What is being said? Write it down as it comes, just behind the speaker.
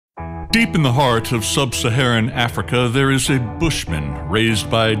Deep in the heart of Sub-Saharan Africa, there is a bushman raised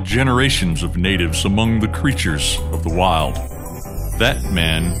by generations of natives among the creatures of the wild. That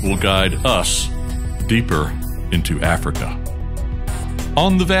man will guide us deeper into Africa.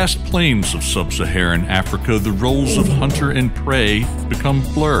 On the vast plains of Sub-Saharan Africa, the roles of hunter and prey become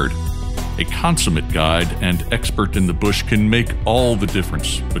blurred. A consummate guide and expert in the bush can make all the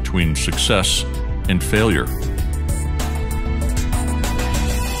difference between success and failure.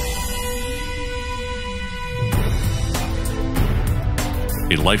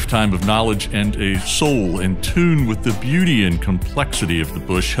 A lifetime of knowledge and a soul in tune with the beauty and complexity of the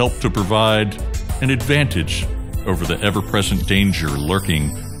bush help to provide an advantage over the ever-present danger lurking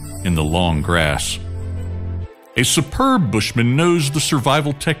in the long grass. A superb bushman knows the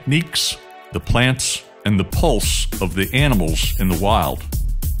survival techniques, the plants, and the pulse of the animals in the wild.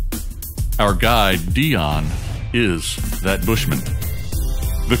 Our guide, Dion, is that bushman.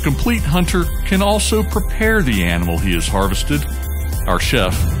 The complete hunter can also prepare the animal he has harvested. Our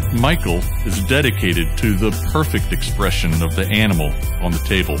chef, Michael, is dedicated to the perfect expression of the animal on the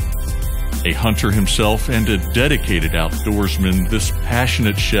table. A hunter himself and a dedicated outdoorsman, this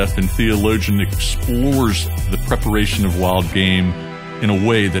passionate chef and theologian explores the preparation of wild game in a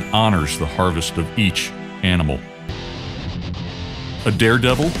way that honors the harvest of each animal. A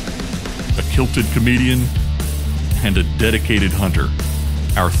daredevil, a kilted comedian, and a dedicated hunter.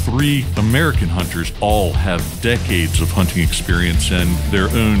 Our three American hunters all have decades of hunting experience and their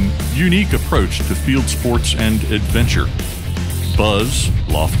own unique approach to field sports and adventure. Buzz,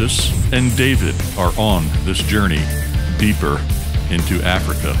 Loftus, and David are on this journey deeper into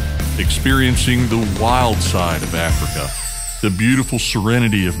Africa, experiencing the wild side of Africa, the beautiful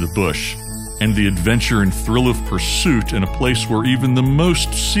serenity of the bush, and the adventure and thrill of pursuit in a place where even the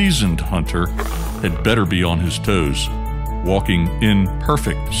most seasoned hunter had better be on his toes, walking in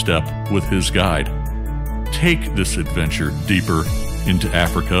perfect step with his guide. Take this adventure deeper into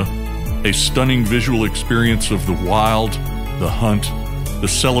Africa, a stunning visual experience of the wild, the hunt, the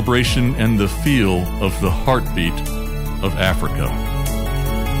celebration, and the feel of the heartbeat of Africa.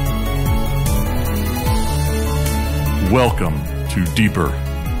 Welcome to Deeper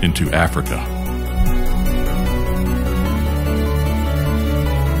into Africa.